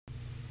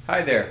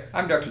Hi there,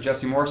 I'm Dr.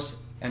 Jesse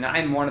Morse, and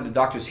I'm one of the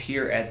doctors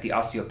here at the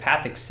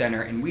Osteopathic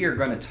Center, and we are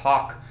going to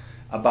talk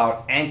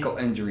about ankle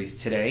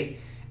injuries today.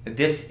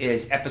 This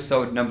is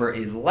episode number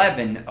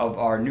 11 of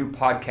our new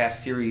podcast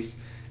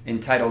series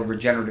entitled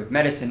Regenerative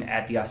Medicine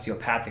at the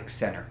Osteopathic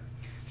Center.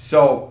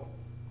 So,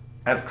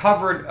 I've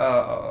covered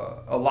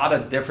a lot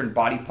of different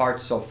body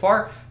parts so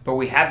far, but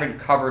we haven't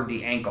covered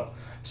the ankle.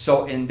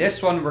 So in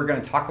this one, we're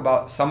going to talk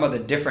about some of the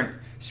different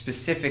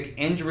specific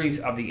injuries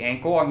of the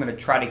ankle. I'm going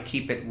to try to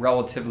keep it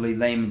relatively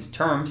layman's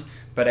terms,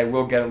 but I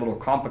will get a little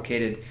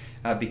complicated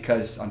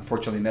because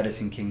unfortunately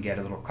medicine can get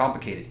a little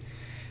complicated.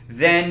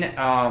 Then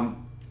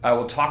I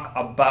will talk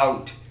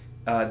about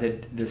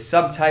the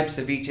subtypes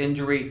of each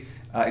injury,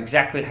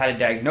 exactly how to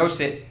diagnose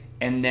it,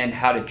 and then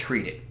how to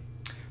treat it.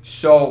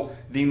 So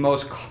the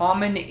most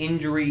common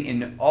injury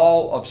in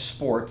all of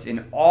sports,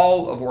 in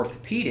all of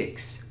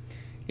orthopedics,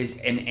 is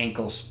an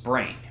ankle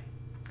sprain.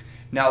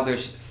 Now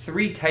there's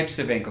three types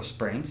of ankle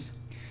sprains.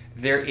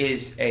 There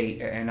is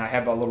and I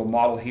have a little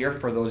model here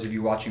for those of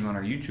you watching on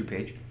our YouTube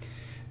page.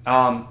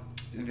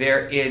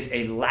 There is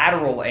a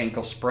lateral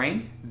ankle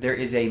sprain, there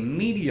is a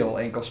medial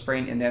ankle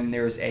sprain, and then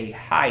there's a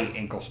high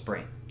ankle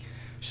sprain.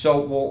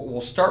 So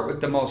we'll start with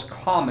the most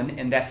common,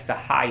 and that's the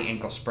high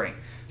ankle sprain.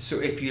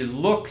 So if you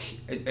look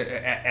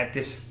at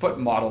this foot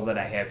model that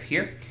I have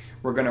here,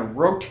 we're going to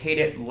rotate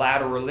it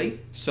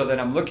laterally so that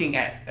I'm looking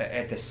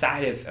at the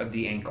side of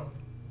the ankle.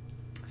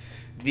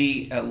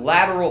 The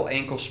lateral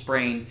ankle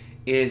sprain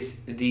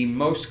is the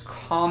most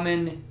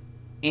common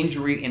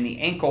injury in the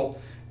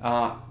ankle,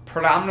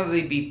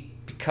 predominantly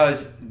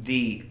because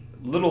the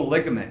little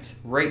ligaments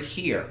right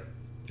here,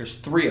 there's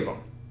three of them,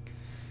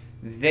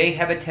 they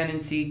have a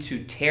tendency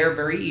to tear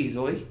very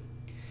easily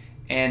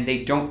and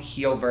they don't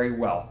heal very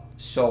well.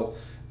 So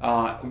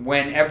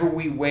whenever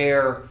we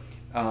wear,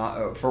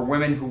 for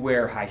women who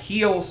wear high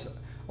heels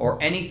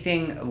or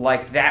anything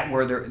like that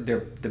where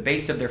the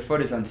base of their foot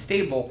is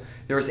unstable,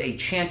 there's a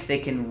chance they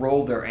can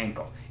roll their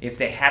ankle.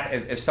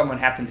 If someone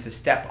happens to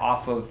step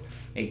off of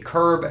a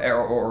curb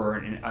or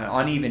an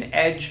uneven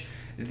edge,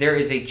 there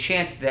is a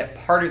chance that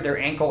part of their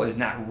ankle is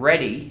not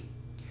ready,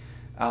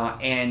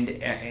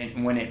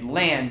 and when it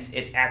lands,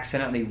 it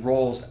accidentally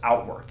rolls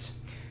outwards.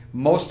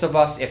 Most of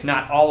us, if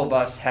not all of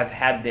us, have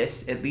had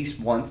this at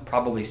least once,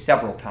 probably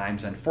several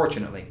times,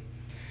 unfortunately.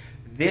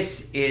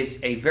 This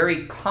is a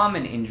very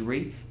common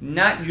injury,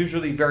 not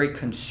usually very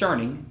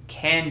concerning,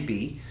 can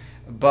be,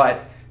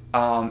 but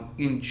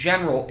in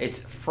general it's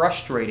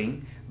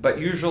frustrating, but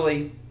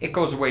usually it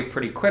goes away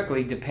pretty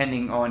quickly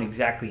depending on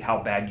exactly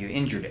how bad you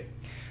injured it.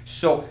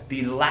 So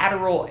the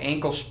lateral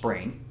ankle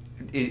sprain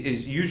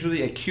is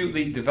usually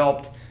acutely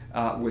developed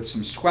with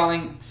some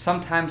swelling,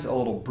 sometimes a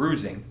little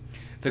bruising.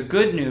 The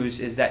good news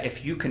is that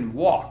if you can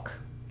walk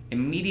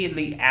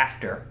immediately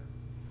after,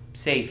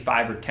 say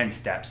 5 or 10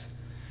 steps,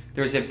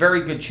 there's a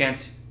very good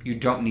chance you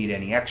don't need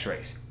any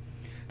x-rays.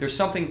 There's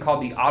something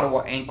called the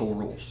Ottawa Ankle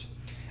Rules,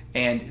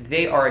 and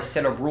they are a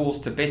set of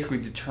rules to basically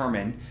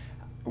determine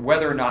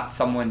whether or not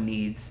someone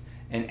needs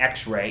an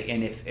x-ray,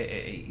 and if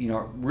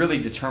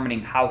really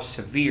determining how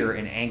severe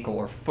an ankle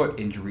or foot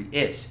injury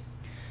is.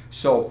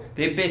 So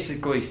they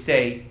basically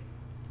say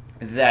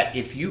that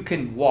if you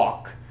can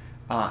walk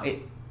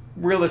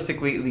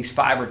realistically at least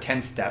 5 or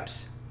 10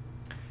 steps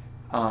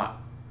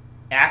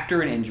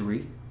after an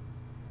injury,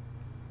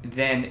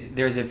 then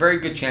there's a very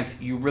good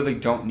chance you really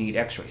don't need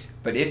x-rays.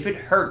 But if it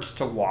hurts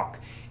to walk,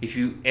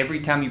 every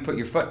time you put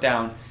your foot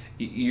down,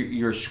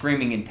 you're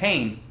screaming in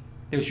pain,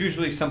 there's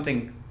usually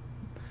something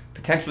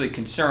potentially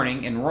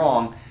concerning and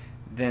wrong,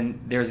 then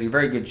there's a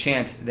very good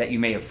chance that you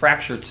may have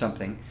fractured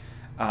something,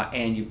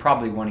 and you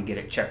probably want to get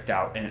it checked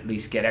out and at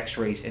least get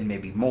x-rays and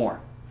maybe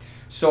more.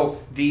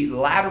 So the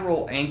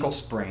lateral ankle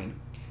sprain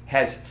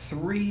has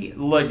three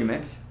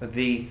ligaments.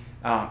 The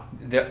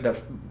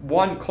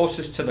one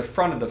closest to the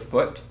front of the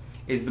foot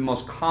is the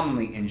most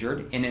commonly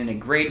injured, and in a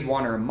grade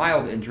 1 or a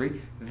mild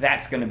injury,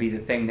 that's going to be the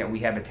thing that we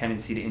have a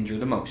tendency to injure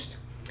the most.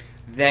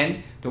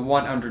 Then the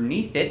one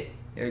underneath it,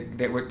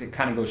 that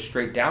kind of goes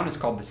straight down, is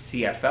called the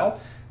CFL.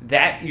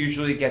 That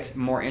usually gets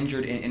more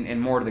injured in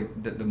more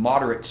of the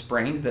moderate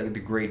sprains, the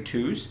grade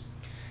 2s.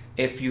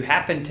 If you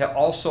happen to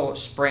also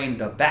sprain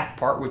the back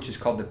part, which is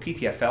called the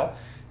PTFL,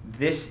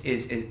 this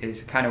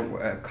is kind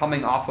of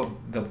coming off of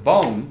the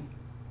bone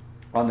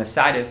on the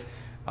side of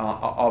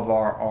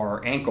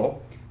our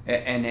ankle,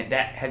 and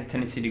that has a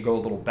tendency to go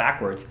a little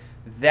backwards.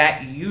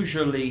 That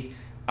usually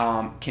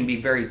can be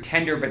very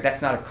tender, but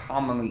that's not a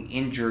commonly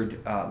injured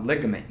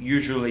ligament.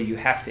 Usually you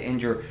have to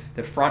injure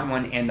the front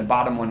one and the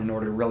bottom one in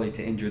order really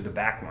to injure the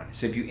back one.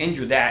 So if you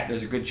injure that,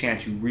 there's a good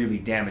chance you really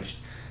damaged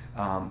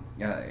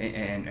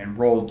and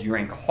rolled your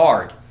ankle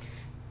hard.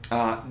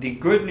 The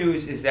good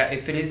news is that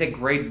if it is a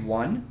grade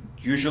 1,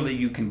 usually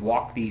you can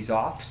walk these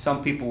off.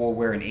 Some people will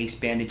wear an ACE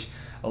bandage.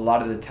 A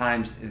lot of the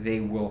times they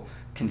will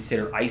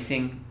consider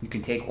icing. You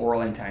can take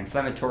oral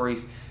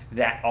anti-inflammatories.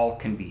 That all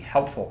can be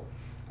helpful.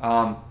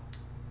 A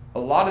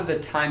lot of the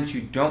times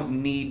you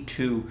don't need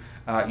to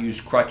use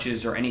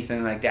crutches or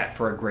anything like that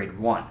for a grade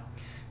 1.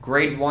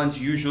 Grade 1s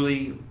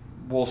usually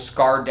will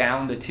scar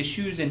down the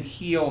tissues and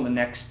heal in the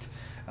next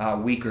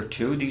week or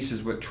two. This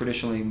is what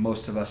traditionally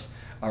most of us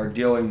are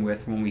dealing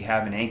with when we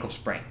have an ankle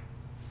sprain.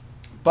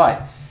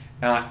 But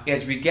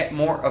as we get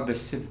more of the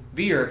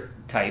severe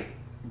type,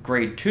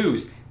 grade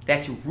 2s,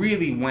 that's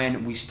really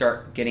when we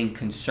start getting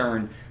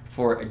concerned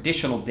for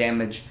additional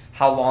damage,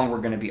 how long we're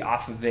going to be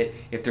off of it,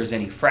 if there's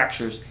any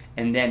fractures,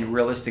 and then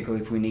realistically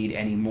if we need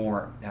any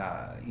more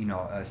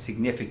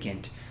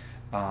significant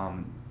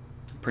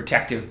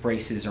protective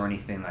braces or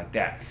anything like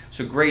that.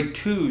 So grade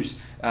 2s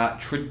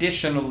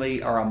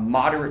traditionally are a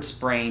moderate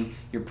sprain.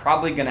 You're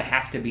probably going to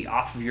have to be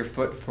off of your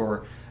foot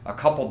for a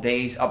couple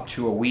days, up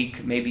to a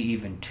week, maybe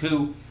even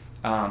 2,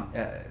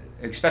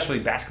 especially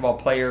basketball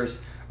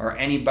players or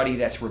anybody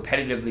that's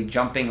repetitively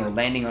jumping or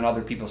landing on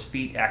other people's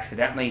feet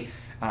accidentally.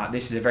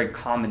 This is a very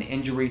common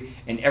injury,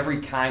 and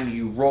every time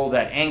you roll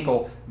that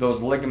ankle,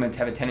 those ligaments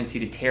have a tendency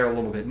to tear a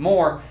little bit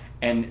more,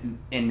 and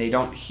they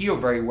don't heal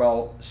very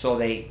well, so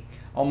they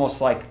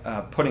almost like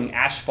putting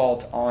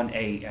asphalt on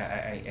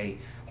a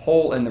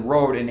hole in the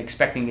road and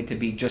expecting it to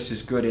be just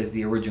as good as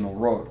the original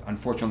road.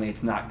 Unfortunately,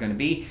 it's not going to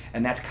be,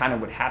 and that's kind of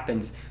what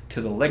happens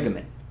to the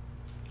ligament.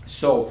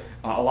 So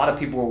a lot of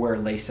people will wear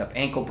lace-up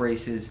ankle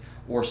braces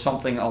or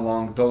something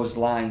along those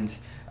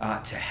lines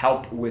to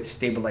help with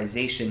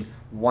stabilization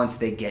once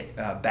they get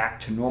back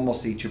to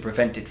normalcy, to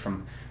prevent it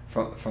from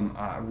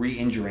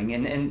re-injuring.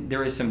 And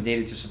there is some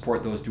data to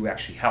support those do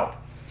actually help.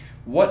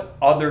 What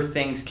other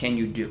things can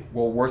you do?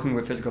 Well, working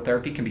with physical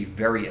therapy can be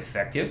very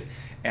effective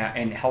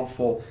and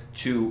helpful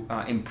to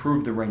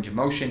improve the range of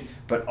motion,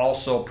 but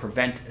also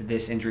prevent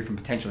this injury from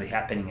potentially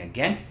happening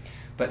again.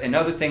 But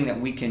another thing that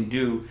we can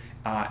do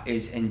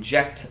is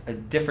inject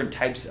different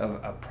types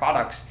of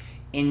products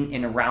in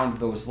and around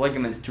those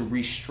ligaments to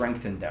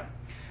re-strengthen them.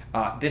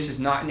 This is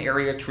not an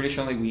area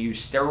traditionally we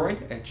use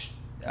steroid. It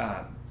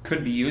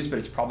could be used, but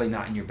it's probably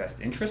not in your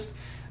best interest.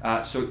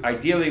 So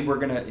ideally, we're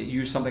going to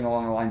use something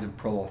along the lines of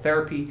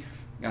prolotherapy.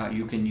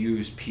 You can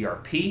use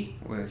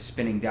PRP,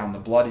 spinning down the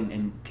blood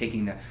and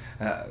taking the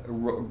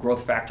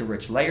growth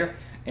factor-rich layer.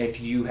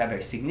 If you have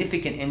a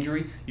significant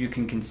injury, you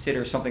can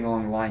consider something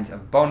along the lines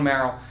of bone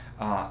marrow,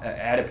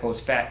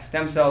 adipose fat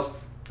stem cells,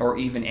 or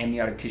even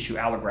amniotic tissue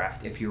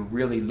allograft if you're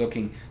really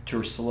looking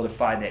to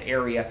solidify that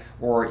area,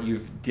 or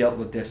you've dealt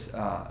with this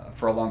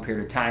for a long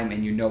period of time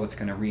and you know it's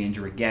going to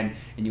re-injure again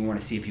and you want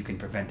to see if you can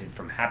prevent it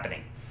from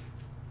happening.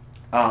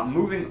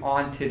 Moving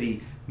on to the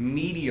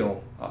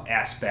medial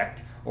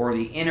aspect or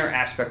the inner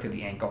aspect of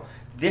the ankle,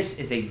 this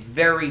is a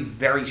very,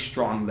 very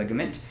strong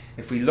ligament.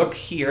 If we look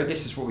here,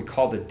 this is what we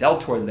call the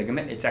deltoid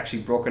ligament. It's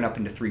actually broken up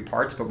into 3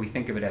 parts, but we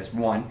think of it as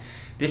one.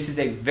 This is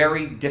a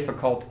very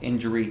difficult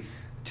injury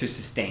to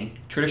sustain,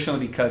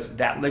 traditionally because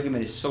that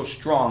ligament is so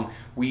strong,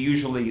 we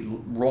usually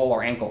roll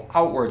our ankle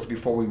outwards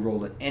before we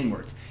roll it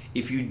inwards.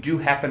 If you do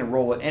happen to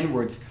roll it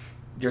inwards,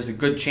 there's a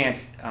good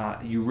chance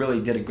you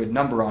really did a good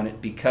number on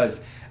it,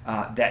 because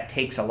that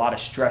takes a lot of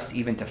stress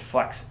even to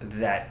flex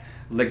that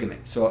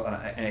ligament. So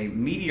a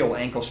medial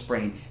ankle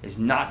sprain is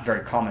not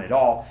very common at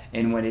all,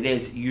 and when it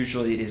is,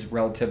 usually it is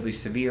relatively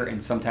severe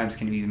and sometimes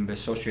can even be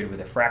associated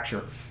with a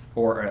fracture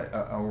or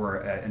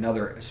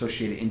another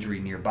associated injury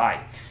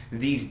nearby.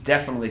 These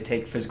definitely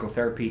take physical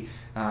therapy,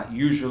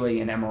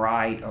 usually an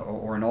MRI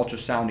or an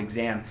ultrasound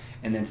exam,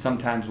 and then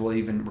sometimes will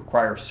even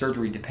require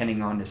surgery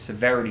depending on the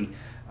severity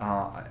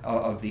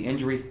of the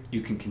injury.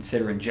 You can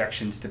consider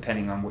injections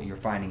depending on what you're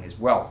finding as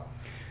well.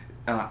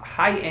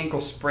 High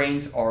ankle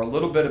sprains are a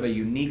little bit of a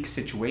unique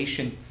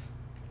situation.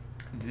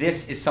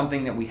 This is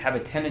something that we have a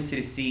tendency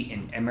to see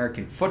in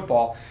American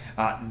football.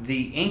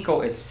 The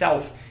ankle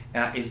itself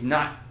is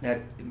not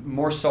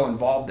more so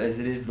involved as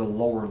it is the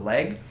lower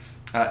leg.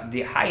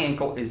 The high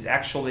ankle is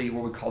actually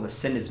what we call the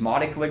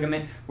syndesmotic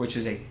ligament, which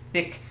is a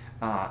thick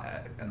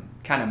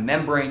kind of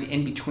membrane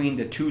in between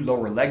the 2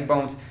 lower leg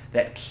bones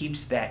that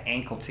keeps that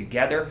ankle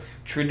together.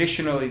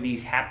 Traditionally,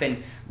 these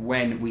happen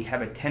when we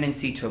have a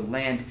tendency to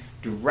land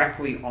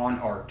directly on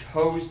our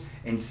toes,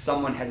 and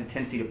someone has a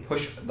tendency to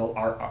push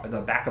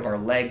the back of our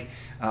leg,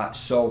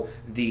 so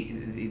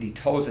the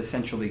toes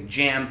essentially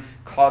jam,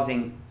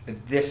 causing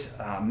this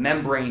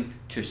membrane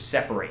to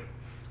separate.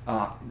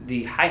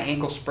 The high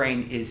ankle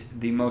sprain is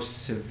the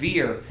most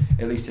severe,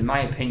 at least in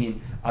my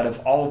opinion, out of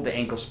all of the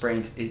ankle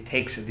sprains. It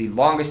takes the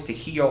longest to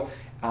heal,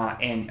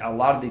 and a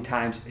lot of the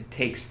times it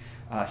takes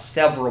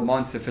several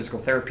months of physical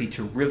therapy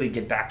to really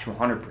get back to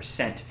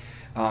 100%.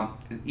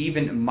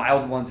 Even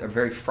mild ones are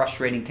very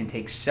frustrating, can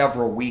take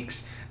several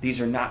weeks.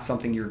 These are not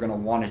something you're going to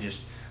want to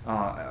just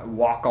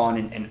walk on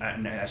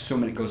and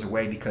assume it goes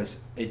away,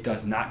 because it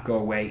does not go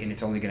away, and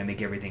it's only going to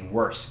make everything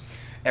worse.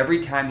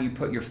 Every time you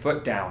put your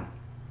foot down,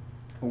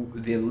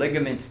 the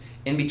ligaments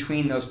in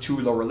between those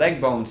 2 lower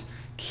leg bones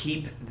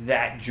keep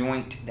that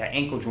joint, that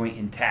ankle joint,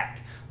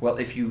 intact. Well,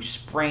 if you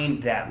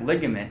sprain that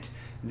ligament,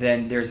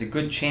 then there's a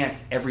good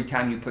chance every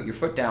time you put your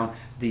foot down,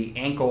 the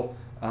ankle,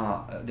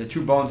 the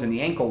 2 bones in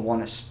the ankle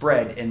want to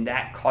spread, and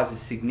that causes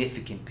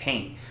significant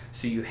pain.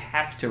 So you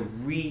have to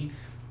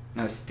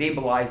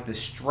stabilize the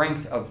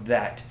strength of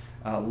that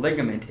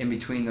ligament in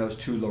between those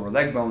 2 lower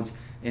leg bones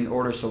in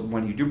order so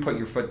when you do put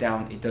your foot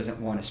down, it doesn't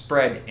want to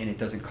spread and it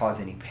doesn't cause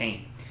any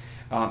pain.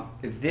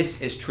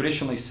 This is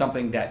traditionally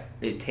something that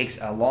it takes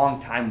a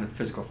long time with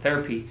physical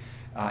therapy.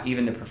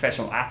 Even the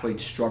professional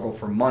athletes struggle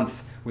for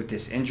months with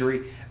this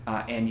injury,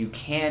 and you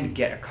can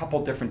get a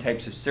couple different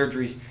types of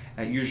surgeries,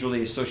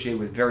 usually associated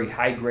with very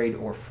high grade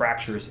or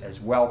fractures as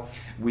well.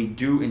 We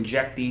do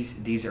inject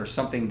these. These are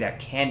something that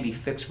can be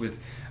fixed with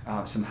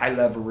some high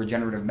level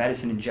regenerative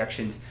medicine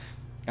injections,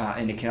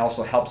 and it can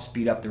also help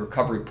speed up the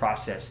recovery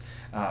process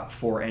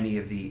for any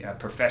of the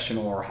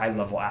professional or high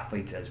level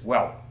athletes as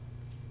well.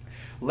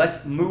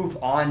 Let's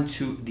move on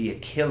to the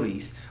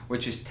Achilles,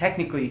 which is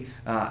technically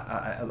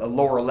a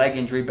lower leg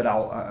injury, but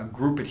I'll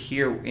group it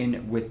here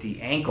in with the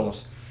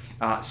ankles.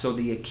 So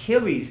the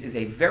Achilles is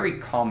a very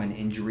common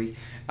injury.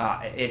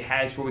 It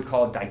has what we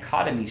call a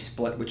dichotomy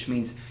split, which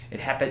means it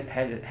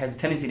has a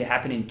tendency to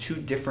happen in two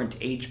different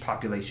age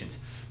populations.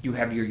 You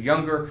have your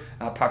younger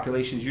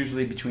populations,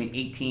 usually between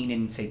 18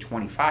 and say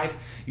 25.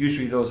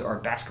 Usually those are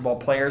basketball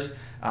players.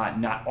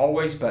 Not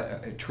always,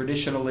 but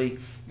traditionally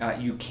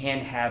you can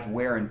have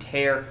wear and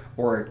tear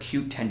or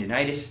acute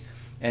tendinitis.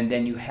 And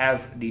then you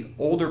have the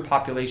older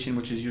population,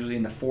 which is usually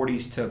in the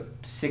 40s to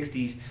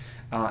 60s.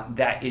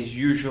 That is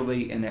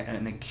usually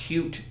an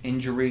acute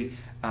injury,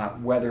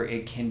 whether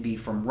it can be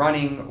from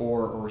running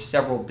or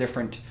several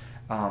different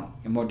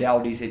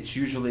modalities. It's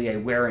usually a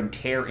wear and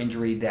tear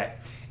injury that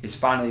is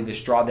finally the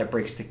straw that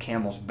breaks the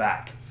camel's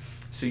back.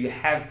 So you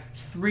have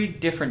three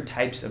different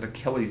types of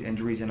Achilles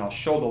injuries, and I'll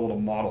show the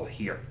little model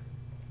here.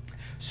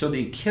 So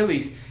the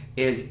Achilles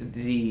is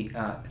the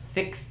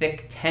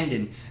thick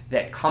tendon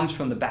that comes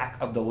from the back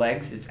of the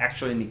legs. It's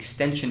actually an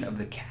extension of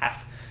the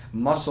calf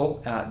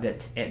muscle.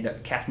 The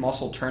calf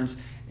muscle turns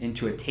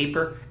into a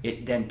taper.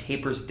 It then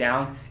tapers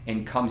down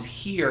and comes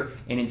here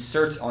and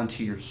inserts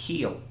onto your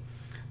heel.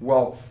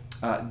 Well,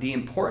 the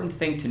important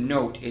thing to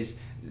note is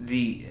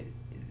the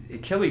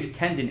Achilles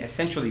tendon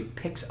essentially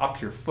picks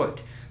up your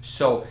foot.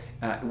 So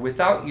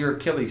without your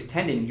Achilles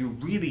tendon, you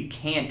really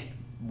can't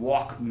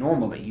walk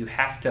normally. You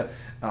have to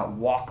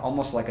walk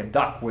almost like a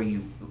duck, where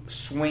you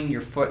swing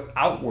your foot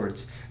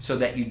outwards so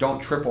that you don't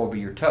trip over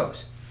your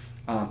toes.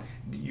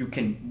 You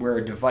can wear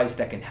a device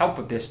that can help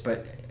with this,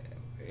 but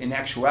in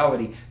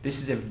actuality,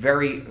 this is a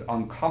very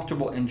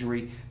uncomfortable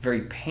injury,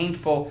 very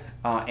painful,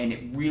 and it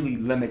really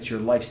limits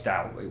your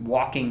lifestyle.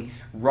 Walking,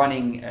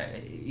 running,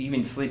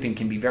 even sleeping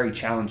can be very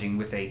challenging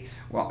with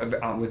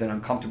an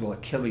uncomfortable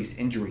Achilles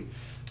injury.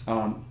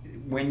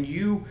 When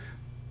you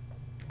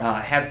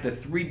have the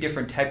three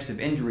different types of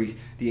injuries,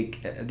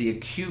 the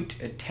acute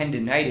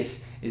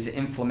tendinitis is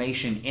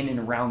inflammation in and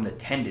around the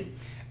tendon.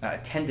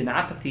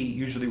 Tendinopathy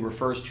usually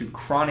refers to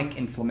chronic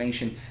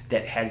inflammation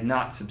that has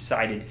not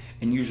subsided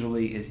and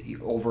usually is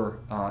over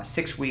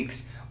 6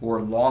 weeks or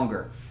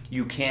longer.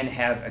 You can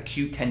have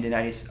acute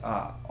tendinitis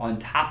on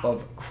top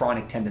of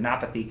chronic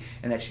tendinopathy,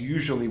 and that's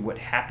usually what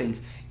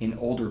happens in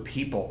older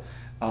people.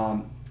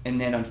 And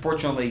then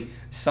unfortunately,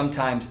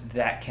 sometimes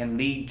that can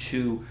lead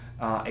to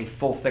a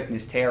full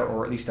thickness tear,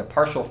 or at least a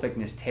partial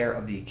thickness tear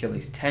of the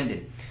Achilles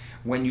tendon.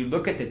 When you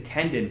look at the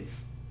tendon,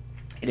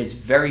 it is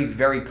very,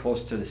 very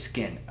close to the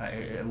skin,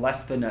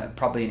 less than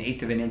probably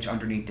 1/8 of an inch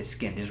underneath the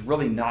skin. There's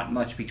really not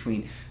much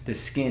between the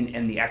skin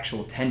and the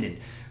actual tendon.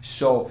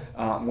 So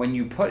when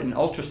you put an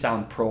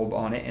ultrasound probe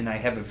on it, and I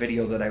have a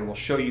video that I will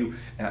show you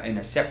in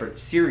a separate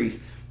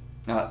series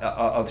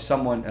of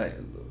someone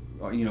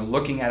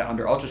looking at it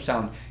under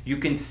ultrasound, you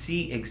can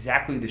see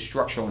exactly the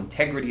structural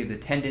integrity of the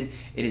tendon.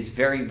 It is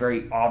very,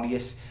 very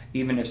obvious.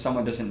 Even if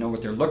someone doesn't know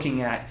what they're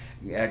looking at,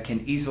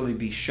 can easily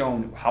be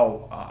shown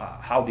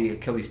how the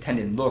Achilles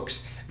tendon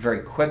looks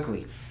very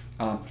quickly.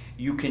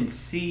 You can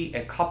see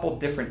a couple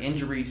different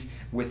injuries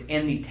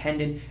within the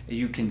tendon.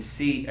 You can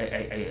see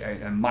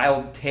a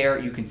mild tear,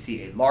 you can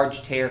see a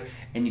large tear,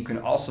 and you can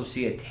also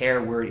see a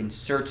tear where it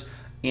inserts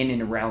in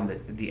and around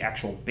the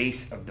actual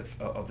base of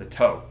the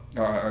toe,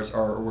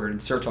 or where it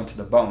inserts onto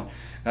the bone.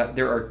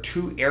 There are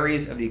two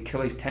areas of the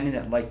Achilles tendon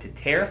that like to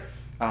tear.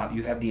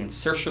 You have the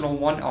insertional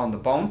one on the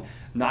bone,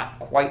 not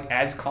quite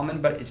as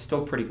common, but it's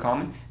still pretty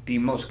common. The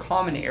most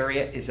common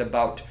area is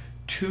about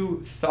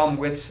 2 thumb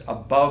widths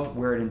above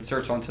where it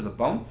inserts onto the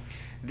bone.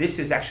 This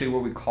is actually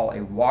what we call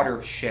a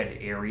watershed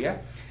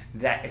area.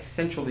 That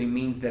essentially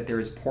means that there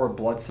is poor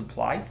blood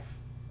supply,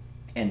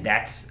 and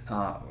that's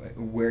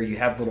where you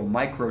have little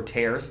micro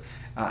tears.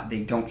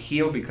 They don't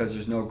heal because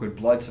there's no good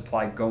blood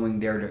supply going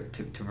there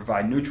to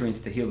provide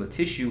nutrients to heal the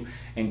tissue,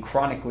 and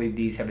chronically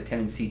these have a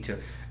tendency to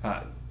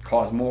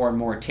cause more and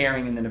more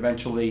tearing, and then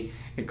eventually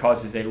it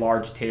causes a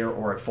large tear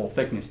or a full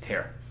thickness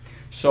tear.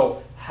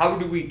 So how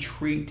do we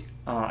treat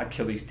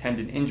Achilles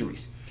tendon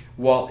injuries?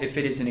 Well, if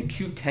it is an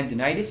acute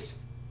tendinitis,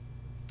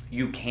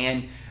 you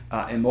can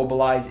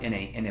immobilize in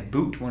a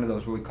boot, one of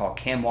those what we call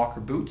cam walker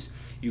boots.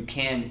 You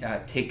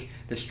can take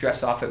the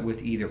stress off it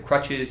with either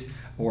crutches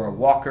or a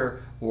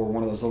walker or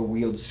one of those little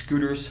wheeled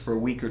scooters for a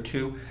week or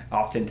two.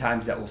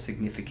 Oftentimes that will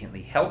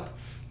significantly help.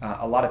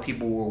 A lot of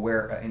people will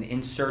wear an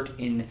insert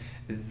in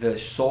the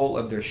sole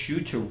of their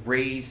shoe to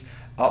raise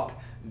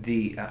up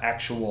the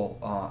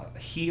actual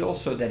heel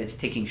so that it's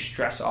taking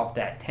stress off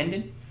that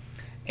tendon.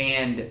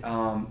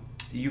 And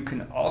you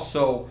can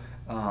also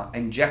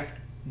inject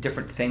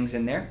different things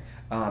in there.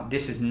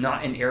 This is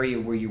not an area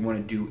where you want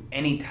to do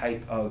any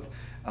type of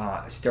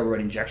steroid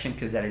injection,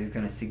 because that is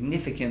going to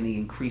significantly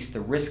increase the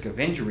risk of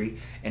injury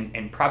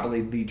and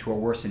probably lead to a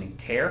worsening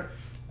tear.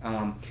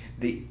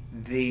 The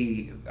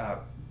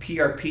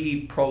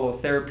PRP,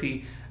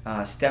 prolotherapy,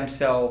 stem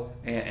cell,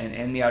 and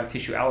amniotic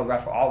tissue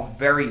allograft are all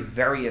very,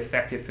 very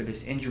effective for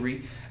this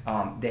injury.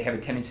 They have a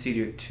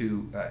tendency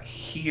to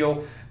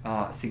heal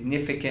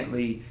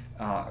significantly,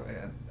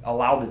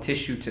 allow the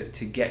tissue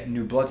to get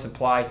new blood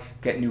supply,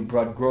 get new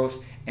blood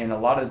growth, and a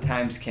lot of the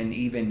times can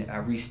even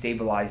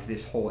restabilize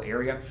this whole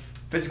area.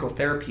 Physical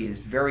therapy is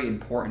very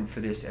important for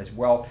this as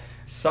well.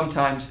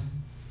 Sometimes,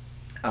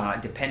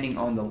 depending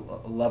on the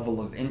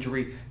level of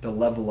injury, the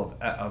level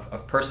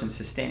of person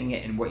sustaining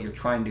it, and what you're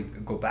trying to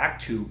go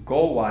back to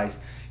goal-wise,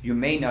 you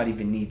may not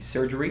even need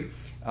surgery.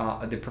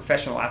 The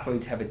professional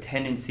athletes have a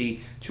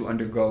tendency to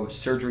undergo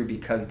surgery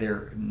because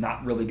they're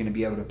not really going to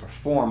be able to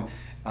perform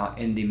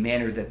in the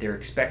manner that they're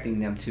expecting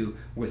them to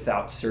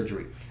without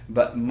surgery.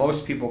 But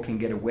most people can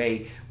get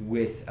away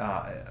with,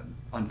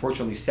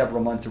 unfortunately,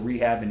 several months of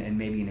rehab and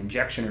maybe an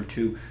injection or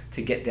two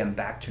to get them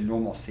back to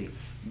normalcy.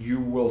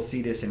 You will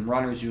see this in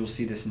runners, you'll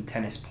see this in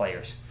tennis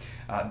players.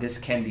 This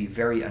can be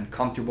very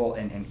uncomfortable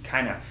and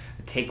kind of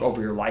take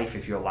over your life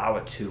if you allow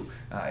it to.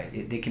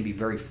 They can be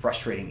very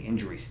frustrating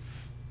injuries.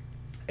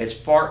 As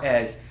far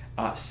as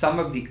some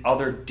of the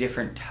other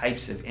different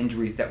types of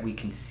injuries that we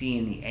can see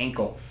in the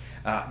ankle,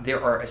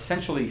 there are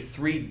essentially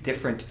three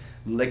different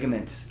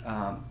ligaments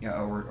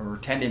or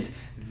tendons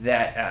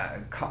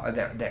that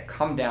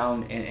come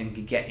down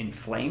and get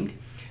inflamed.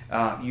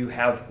 You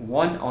have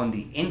one on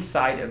the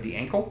inside of the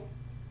ankle,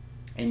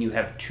 and you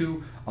have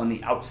two on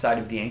the outside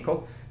of the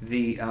ankle.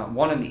 The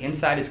one on the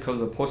inside is called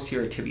the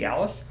posterior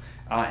tibialis,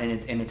 and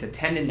it's a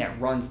tendon that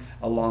runs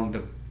along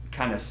the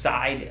kind of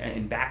side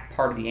and back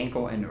part of the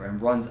ankle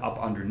and runs up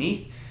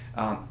underneath.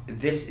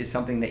 This is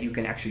something that you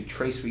can actually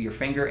trace with your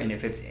finger, and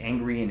if it's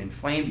angry and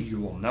inflamed, you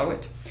will know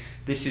it.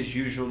 This is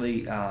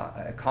usually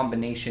a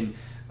combination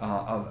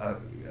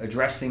of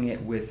addressing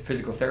it with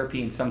physical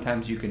therapy, and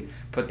sometimes you can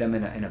put them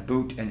in a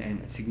boot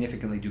and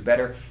significantly do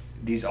better.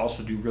 These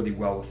also do really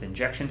well with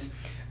injections.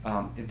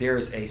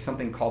 There's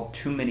something called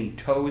too many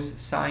toes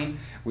sign,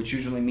 which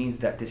usually means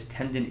that this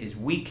tendon is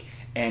weak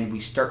and we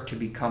start to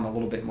become a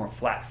little bit more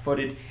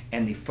flat-footed,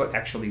 and the foot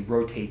actually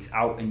rotates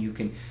out, and you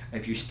can,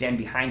 if you stand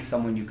behind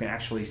someone, you can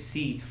actually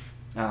see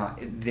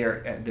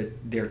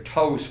their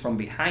toes from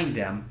behind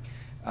them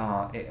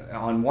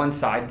on one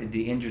side,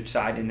 the injured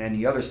side, and then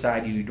the other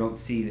side you don't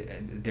see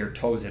their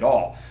toes at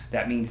all.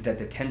 That means that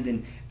the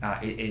tendon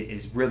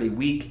is really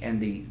weak,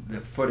 and the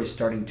foot is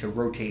starting to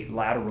rotate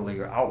laterally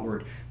or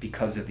outward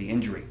because of the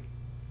injury.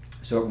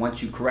 So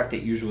once you correct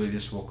it, usually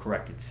this will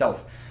correct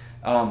itself.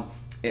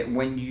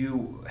 When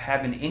you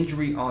have an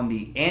injury on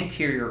the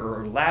anterior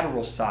or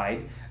lateral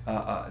side,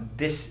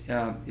 this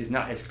is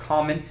not as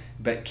common,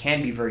 but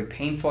can be very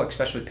painful,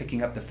 especially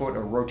picking up the foot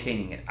or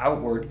rotating it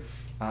outward.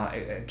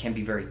 It can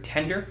be very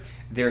tender.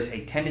 There's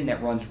a tendon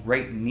that runs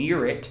right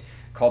near it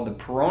called the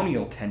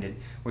peroneal tendon,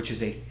 which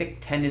is a thick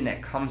tendon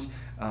that comes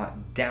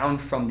down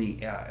from the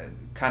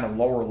kind of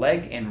lower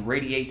leg and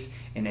radiates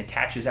and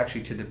attaches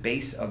actually to the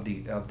base of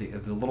the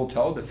little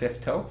toe, the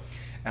fifth toe.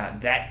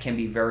 That can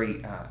be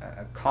very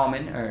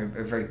common or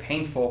very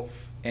painful,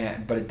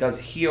 but it does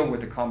heal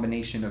with a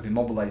combination of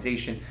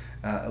immobilization,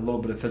 a little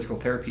bit of physical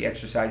therapy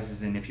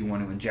exercises, and if you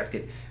want to inject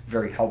it,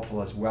 very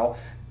helpful as well.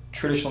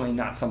 Traditionally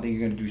not something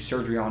you're going to do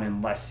surgery on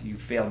unless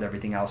you've failed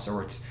everything else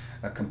or it's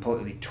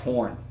completely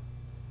torn.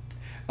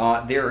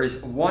 There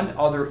is one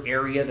other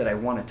area that I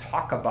want to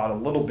talk about a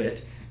little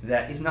bit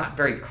that is not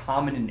very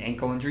common in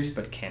ankle injuries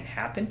but can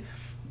happen.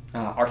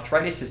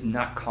 Arthritis is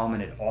not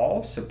common at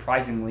all,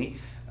 surprisingly,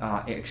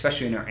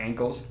 especially in our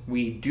ankles.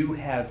 We do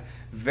have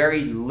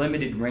very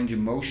limited range of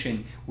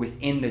motion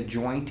within the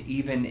joint.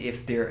 Even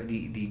if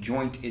the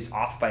joint is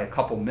off by a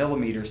couple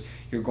millimeters,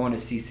 you're going to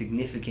see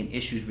significant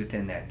issues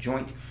within that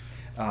joint.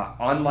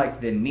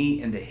 Unlike the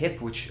knee and the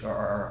hip, which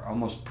are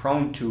almost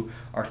prone to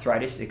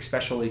arthritis,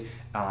 especially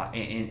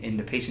in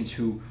the patients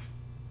who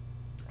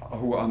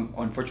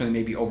unfortunately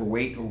may be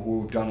overweight or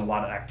who have done a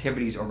lot of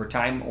activities over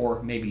time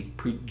or maybe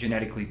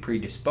genetically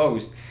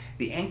predisposed,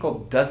 the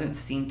ankle doesn't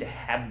seem to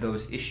have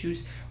those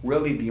issues.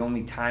 Really, the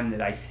only time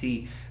that I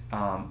see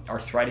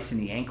arthritis in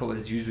the ankle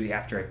is usually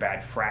after a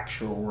bad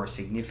fracture or a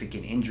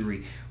significant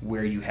injury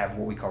where you have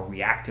what we call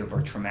reactive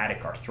or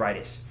traumatic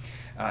arthritis.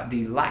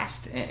 The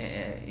last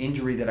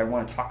injury that I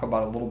want to talk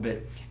about a little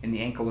bit in the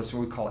ankle is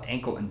what we call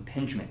ankle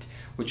impingement,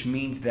 which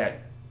means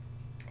that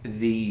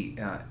the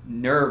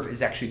nerve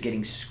is actually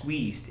getting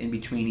squeezed in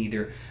between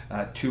either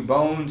two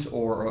bones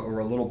or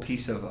a little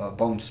piece of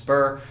bone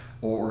spur,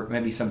 or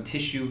maybe some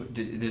tissue.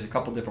 There's a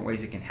couple different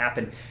ways it can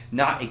happen.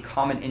 Not a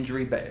common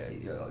injury,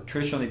 but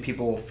traditionally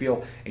people will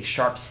feel a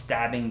sharp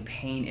stabbing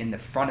pain in the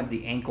front of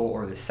the ankle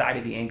or the side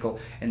of the ankle,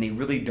 and they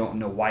really don't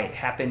know why it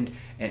happened,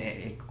 and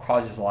it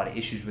causes a lot of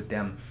issues with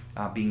them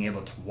being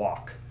able to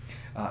walk.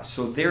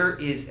 So there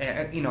is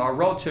a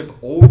relative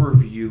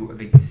overview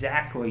of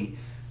exactly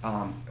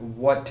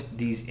what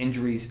these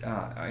injuries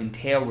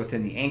entail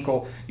within the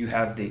ankle. You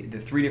have the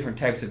three different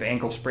types of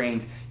ankle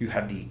sprains. You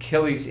have the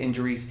Achilles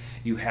injuries.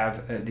 You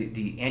have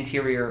the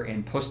anterior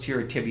and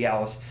posterior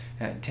tibialis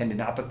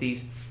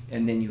tendinopathies.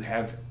 And then you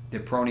have the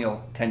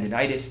peroneal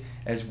tendinitis,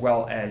 as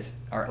well as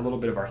a little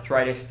bit of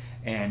arthritis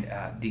and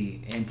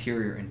the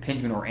anterior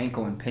impingement or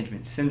ankle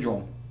impingement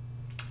syndrome.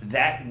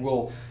 That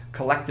will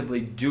collectively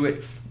do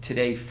it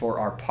today for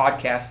our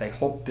podcast. I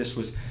hope this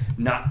was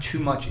not too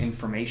much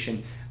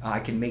information. I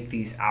can make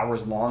these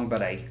hours long,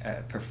 but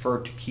I prefer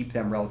to keep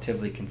them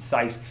relatively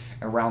concise,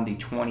 around the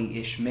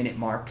 20-ish minute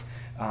mark.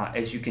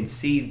 As you can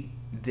see,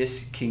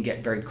 this can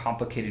get very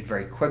complicated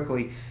very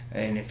quickly,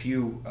 and if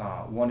you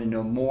want to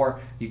know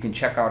more, you can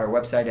check out our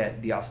website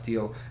at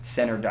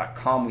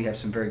theosteocenter.com. We have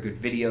some very good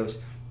videos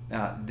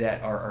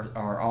that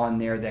are on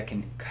there that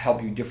can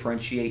help you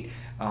differentiate.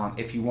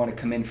 If you want to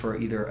come in for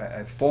either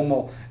a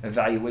formal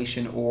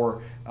evaluation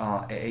or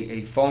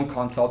a phone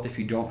consult, if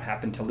you don't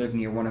happen to live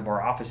near one of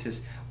our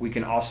offices, we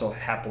can also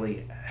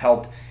happily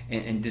help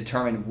and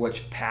determine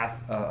which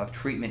path of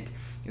treatment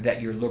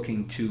that you're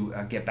looking to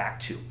get back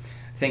to.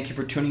 Thank you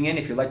for tuning in.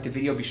 If you liked the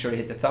video, be sure to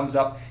hit the thumbs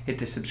up, hit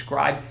the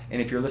subscribe,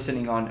 and if you're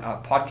listening on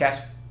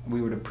podcast,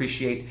 we would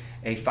appreciate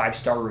a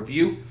 5-star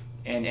review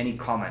and any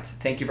comments.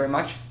 Thank you very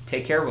much.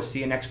 Take care. We'll see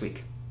you next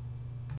week.